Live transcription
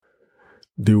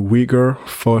The Uyghur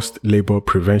Forced Labor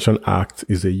Prevention Act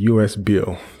is a U.S.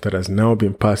 bill that has now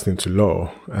been passed into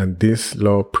law, and this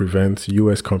law prevents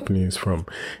U.S. companies from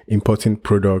importing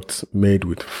products made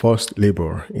with forced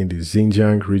labor in the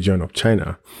Xinjiang region of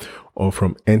China or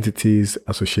from entities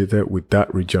associated with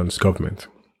that region's government.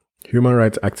 Human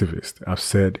rights activists have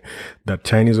said that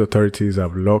Chinese authorities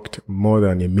have locked more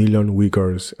than 1 million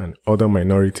Uyghurs and other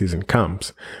minorities in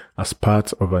camps as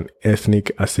part of an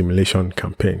ethnic assimilation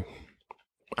campaign.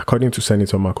 According to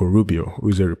Senator Marco Rubio, who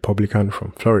is a Republican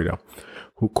from Florida,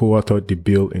 who co-authored the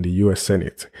bill in the U.S.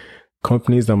 Senate,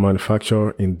 companies that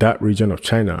manufacture in that region of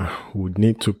China would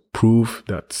need to prove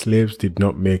that slaves did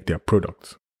not make their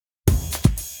products.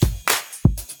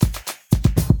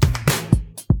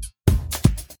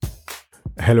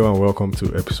 Hello and welcome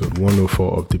to episode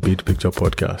 104 of the Big Picture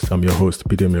Podcast. I'm your host,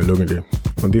 Bidemi Ologende.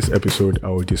 On this episode, I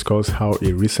will discuss how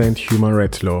a recent human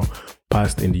rights law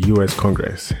passed in the US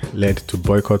Congress led to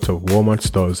boycotts of Walmart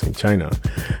stores in China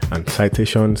and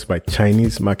citations by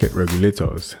Chinese market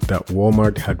regulators that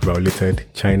Walmart had violated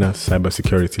China's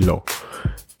cybersecurity law.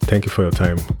 Thank you for your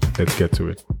time. Let's get to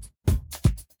it.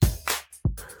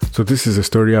 So this is a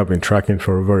story I've been tracking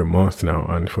for over a month now,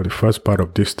 and for the first part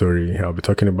of this story, I'll be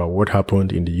talking about what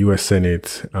happened in the US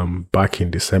Senate back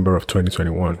in December of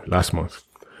 2021, last month.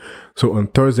 So on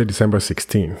Thursday, December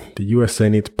 16, the US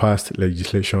Senate passed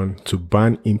legislation to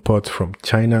ban imports from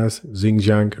China's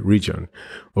Xinjiang region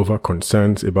over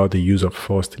concerns about the use of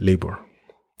forced labor.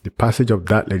 The passage of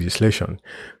that legislation,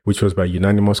 which was by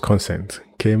unanimous consent,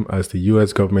 came as the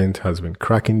US government has been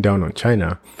cracking down on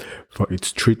China for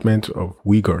its treatment of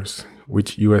Uyghurs,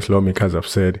 which US lawmakers have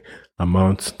said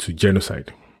amounts to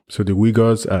genocide. So the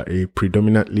Uyghurs are a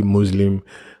predominantly Muslim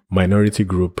minority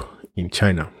group in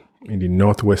China, in the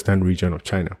northwestern region of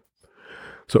China.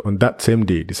 So on that same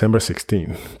day, December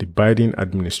 16, the Biden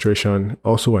administration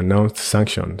also announced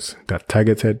sanctions that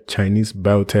targeted Chinese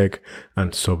biotech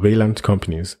and surveillance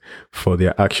companies for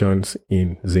their actions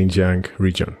in Xinjiang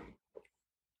region.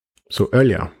 So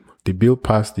earlier, the bill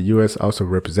passed the U.S. House of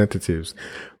Representatives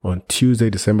on Tuesday,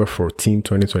 December 14,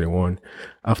 2021,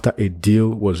 after a deal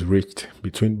was reached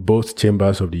between both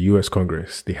chambers of the U.S.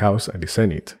 Congress, the House and the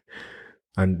Senate.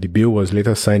 And the bill was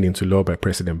later signed into law by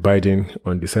President Biden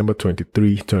on December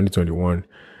 23, 2021,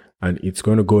 and it's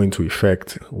going to go into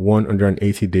effect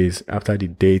 180 days after the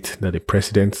date that the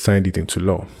president signed it into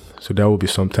law. So that will be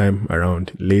sometime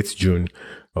around late June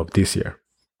of this year.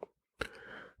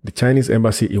 The Chinese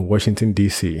embassy in Washington,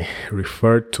 D.C.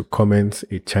 referred to comments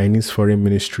a Chinese Foreign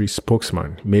Ministry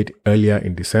spokesman made earlier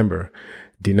in December,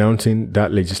 denouncing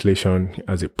that legislation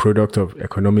as a product of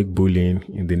economic bullying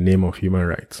in the name of human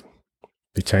rights.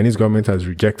 The Chinese government has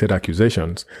rejected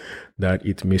accusations that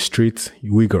it mistreats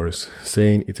Uyghurs,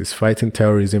 saying it is fighting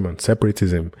terrorism and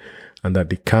separatism and that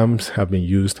the camps have been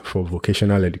used for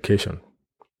vocational education.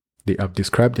 They have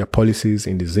described their policies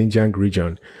in the Xinjiang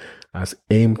region as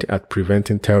aimed at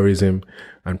preventing terrorism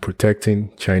and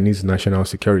protecting Chinese national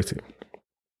security.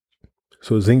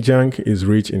 So Xinjiang is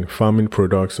rich in farming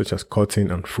products such as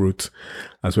cotton and fruits,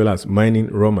 as well as mining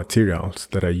raw materials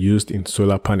that are used in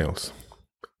solar panels.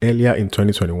 Earlier in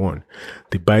 2021,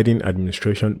 the Biden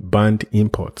administration banned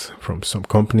imports from some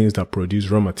companies that produce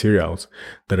raw materials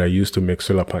that are used to make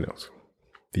solar panels.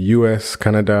 The US,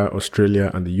 Canada,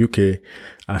 Australia, and the UK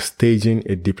are staging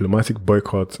a diplomatic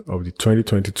boycott of the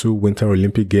 2022 Winter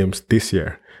Olympic Games this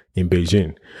year in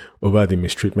Beijing over the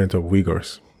mistreatment of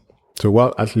Uyghurs. So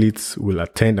while athletes will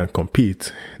attend and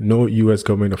compete, no US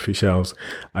government officials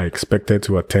are expected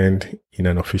to attend in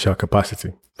an official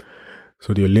capacity.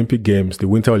 So the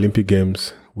Winter Olympic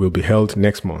Games will be held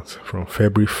next month from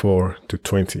February 4 to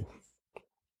 20.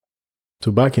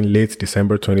 So back in late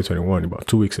December 2021, about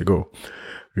 2 weeks ago,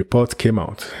 reports came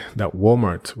out that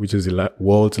Walmart, which is the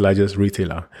world's largest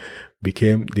retailer,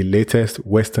 became the latest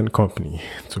Western company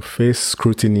to face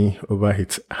scrutiny over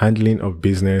its handling of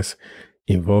business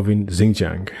involving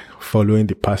Xinjiang following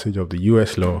the passage of the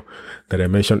US law that I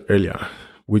mentioned earlier,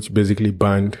 which basically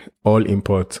banned all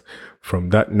imports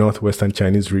from that northwestern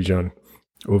Chinese region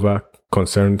over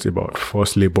concerns about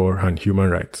forced labor and human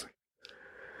rights.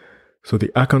 So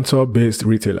the Arkansas-based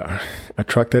retailer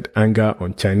attracted anger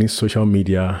on Chinese social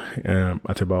media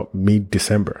at about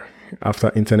mid-December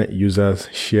after internet users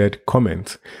shared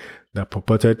comments that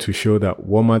purported to show that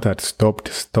Walmart had stopped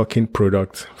stocking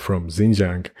products from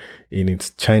Xinjiang in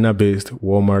its China-based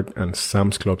Walmart and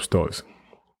Sam's Club stores.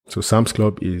 So Sam's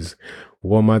Club is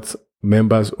Walmart's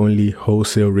members-only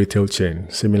wholesale retail chain,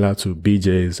 similar to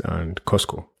BJ's and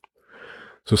Costco.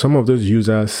 So some of those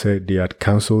users said they had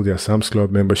canceled their Sam's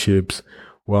Club memberships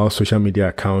while social media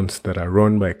accounts that are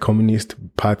run by Communist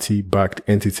Party-backed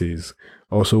entities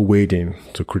also weighed in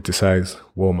to criticize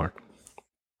Walmart.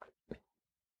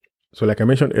 So like I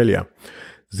mentioned earlier,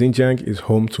 Xinjiang is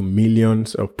home to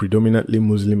millions of predominantly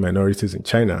Muslim minorities in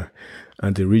China,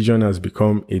 and the region has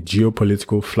become a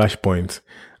geopolitical flashpoint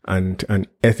and an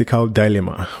ethical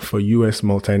dilemma for US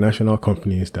multinational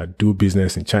companies that do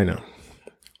business in China.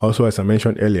 Also, as I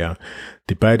mentioned earlier,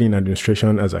 the Biden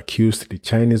administration has accused the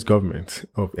Chinese government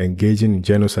of engaging in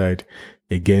genocide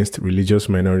against religious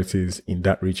minorities in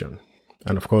that region.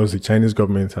 And of course, the Chinese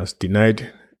government has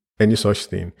denied any such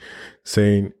thing,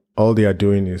 saying all they are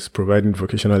doing is providing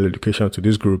vocational education to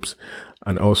these groups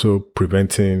and also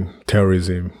preventing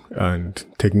terrorism and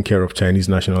taking care of Chinese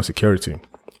national security.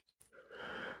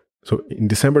 So in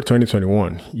December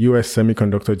 2021, US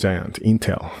semiconductor giant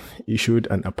Intel issued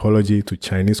an apology to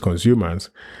Chinese consumers,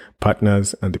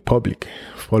 partners, and the public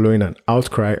following an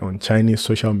outcry on Chinese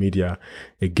social media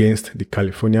against the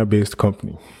California-based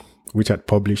company, which had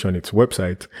published on its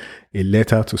website a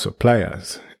letter to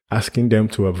suppliers asking them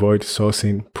to avoid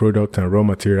sourcing product and raw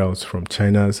materials from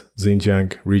China's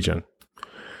Xinjiang region.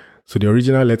 So the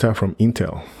original letter from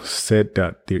Intel said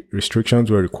that the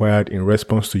restrictions were required in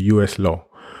response to US law,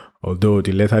 although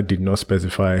the letter did not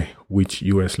specify which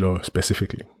US law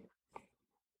specifically.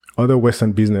 Other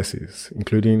Western businesses,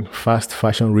 including fast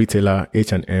fashion retailer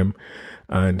H&M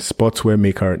and sportswear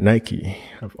maker Nike,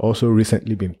 have also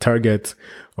recently been targets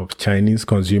of Chinese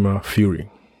consumer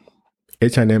fury.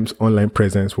 H&M's online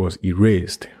presence was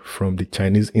erased from the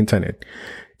Chinese internet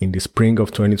in the spring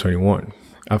of 2021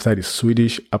 after the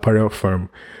Swedish apparel firm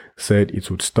said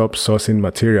it would stop sourcing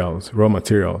raw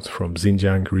materials from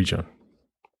Xinjiang region.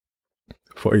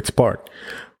 For its part,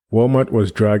 Walmart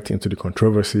was dragged into the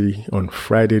controversy on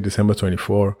Friday, December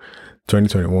 24,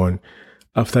 2021,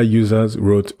 after users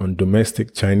wrote on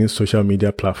domestic Chinese social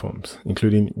media platforms,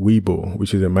 including Weibo,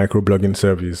 which is a microblogging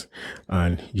service,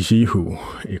 and Zhihu,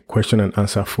 a question and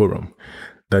answer forum,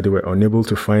 that they were unable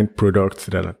to find products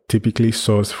that are typically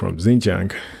sourced from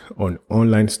Xinjiang on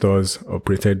online stores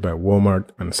operated by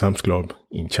Walmart and Sam's Club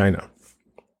in China.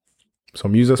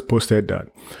 Some users posted that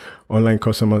online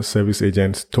customer service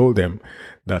agents told them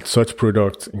that such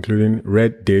products, including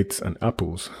red dates and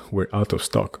apples, were out of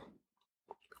stock.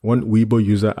 One Weibo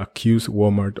user accused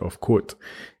Walmart of, quote,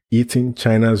 eating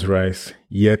China's rice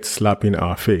yet slapping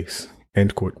our face,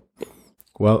 end quote,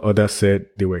 while others said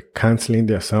they were canceling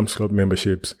their Sam's Club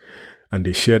memberships, and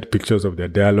they shared pictures of their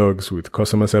dialogues with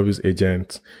customer service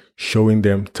agents showing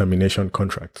them termination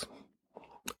contracts.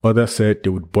 Others said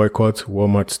they would boycott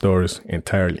Walmart stores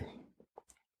entirely.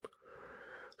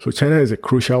 So China is a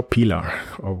crucial pillar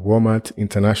of Walmart's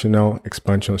international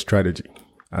expansion strategy,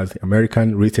 as the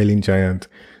American retailing giant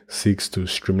seeks to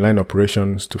streamline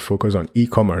operations to focus on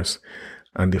e-commerce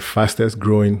and the fastest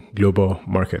growing global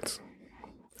markets.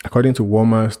 According to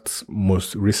Walmart's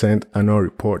most recent annual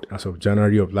report as of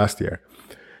January of last year,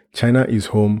 China is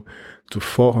home to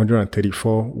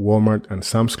 434 Walmart and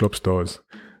Sam's Club stores,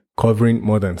 covering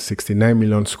more than 69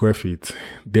 million square feet,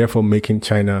 therefore making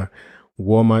China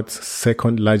Walmart's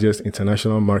second largest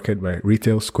international market by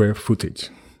retail square footage.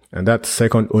 And that's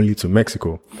second only to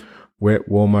Mexico, where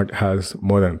Walmart has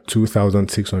more than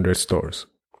 2,600 stores.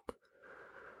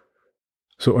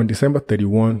 So on December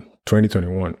 31,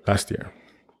 2021, last year,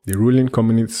 the ruling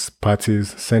Communist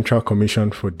Party's Central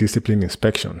Commission for Discipline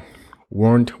Inspection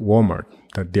warned Walmart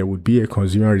that there would be a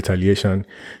consumer retaliation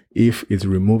if it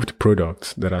removed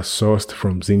products that are sourced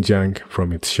from Xinjiang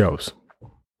from its shelves.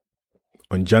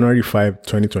 On January 5,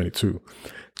 2022,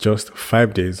 just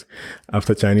 5 days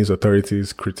after Chinese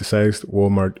authorities criticized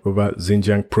Walmart over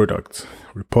Xinjiang products,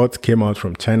 reports came out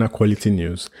from China Quality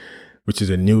News, which is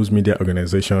a news media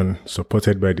organization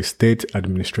supported by the State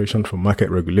Administration for Market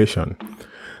Regulation.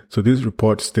 So this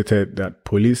report stated that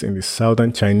police in the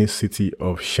southern Chinese city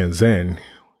of Shenzhen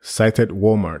cited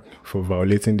Walmart for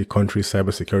violating the country's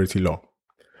cybersecurity law.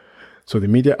 So the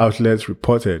media outlets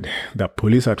reported that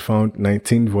police had found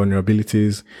 19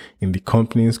 vulnerabilities in the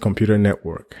company's computer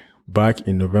network back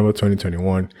in November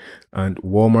 2021, and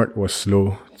Walmart was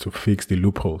slow to fix the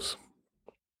loopholes.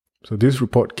 So this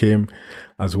report came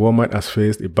as Walmart has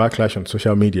faced a backlash on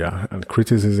social media and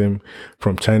criticism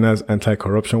from China's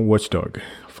anti-corruption watchdog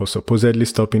for supposedly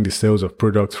stopping the sales of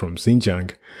products from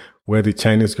Xinjiang, where the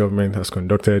Chinese government has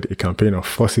conducted a campaign of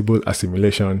forcible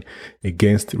assimilation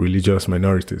against religious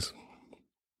minorities.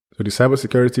 So the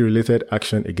cybersecurity-related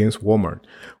action against Walmart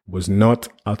was not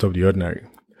out of the ordinary.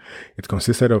 It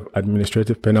consisted of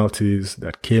administrative penalties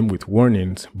that came with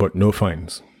warnings but no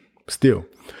fines. Still,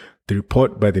 The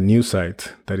report by the news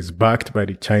site that is backed by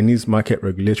the Chinese market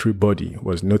regulatory body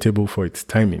was notable for its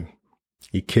timing.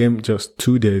 It came just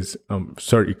 5 days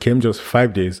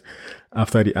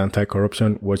after the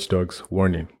anti-corruption watchdog's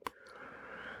warning.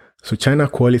 So China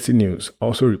Quality News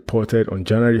also reported on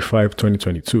January 5,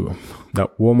 2022,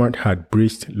 that Walmart had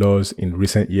breached laws in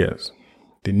recent years.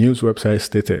 The news website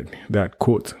stated that,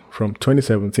 quote, from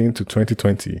 2017 to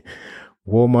 2020,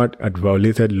 Walmart had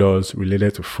violated laws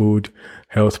related to food,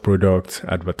 health products,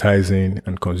 advertising,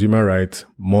 and consumer rights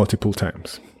multiple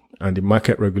times, and the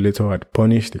market regulator had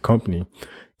punished the company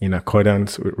in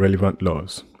accordance with relevant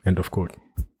laws, end of quote.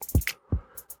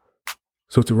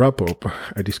 So to wrap up,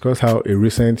 I discussed how a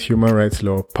recent human rights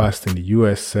law passed in the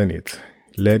US Senate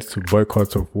led to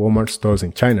boycotts of Walmart stores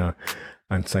in China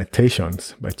and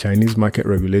citations by Chinese market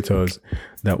regulators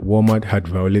that Walmart had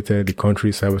violated the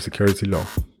country's cybersecurity law.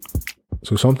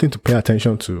 So something to pay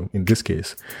attention to in this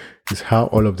case is how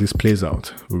all of this plays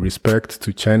out with respect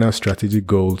to China's strategic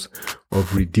goals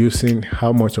of reducing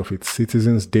how much of its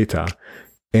citizens' data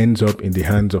ends up in the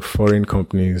hands of foreign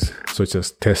companies such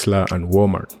as Tesla and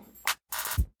Walmart.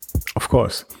 Of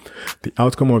course, the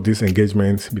outcome of this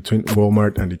engagement between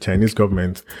Walmart and the Chinese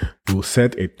government will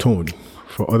set a tone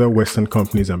for other Western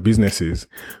companies and businesses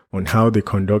on how they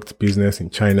conduct business in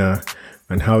China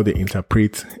and how they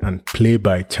interpret and play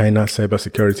by China's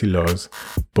cybersecurity laws,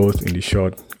 both in the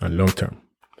short and long term.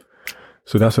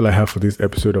 So that's all I have for this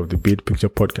episode of the Big Picture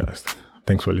Podcast.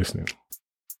 Thanks for listening.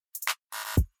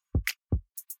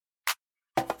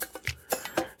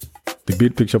 The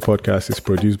Big Picture Podcast is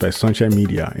produced by Sunshine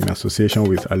Media in association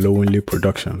with Alowinle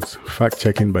Productions.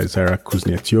 Fact-checking by Zara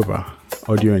Kuznetsova.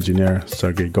 Audio engineer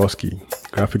Sergey Gorsky.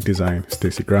 Graphic design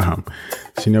Stacey Graham.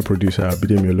 Senior producer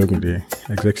Bidemi Ologunde.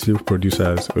 Executive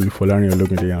producers Olufolari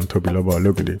Ologunde and Tobiloba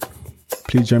Ologunde.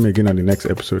 Please join me again on the next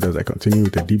episode as I continue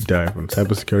with a deep dive on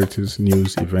cybersecurity's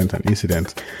news, events, and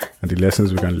incidents, and the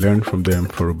lessons we can learn from them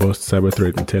for robust cyber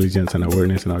threat intelligence and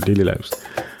awareness in our daily lives.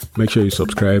 Make sure you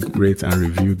subscribe, rate, and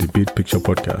review the Big Picture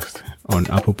Podcast on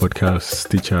Apple Podcasts,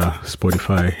 Stitcher,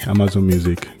 Spotify, Amazon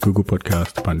Music, Google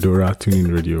Podcast, Pandora,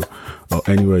 TuneIn Radio, or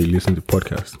anywhere you listen to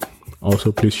podcasts.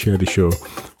 Also, please share the show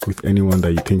with anyone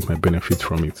that you think might benefit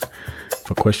from it.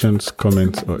 For questions,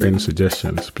 comments, or any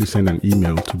suggestions, please send an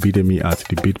email to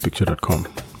bidemi@thebidpicture.com.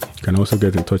 You can also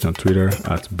get in touch on Twitter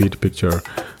 @bidpicture,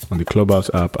 on the Clubhouse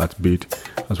app @bid,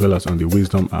 as well as on the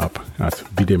Wisdom app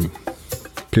 @bidemi.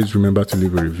 Please remember to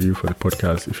leave a review for the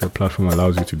podcast if your platform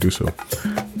allows you to do so.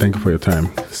 Thank you for your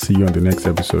time. See you on the next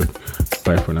episode.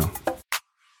 Bye for now.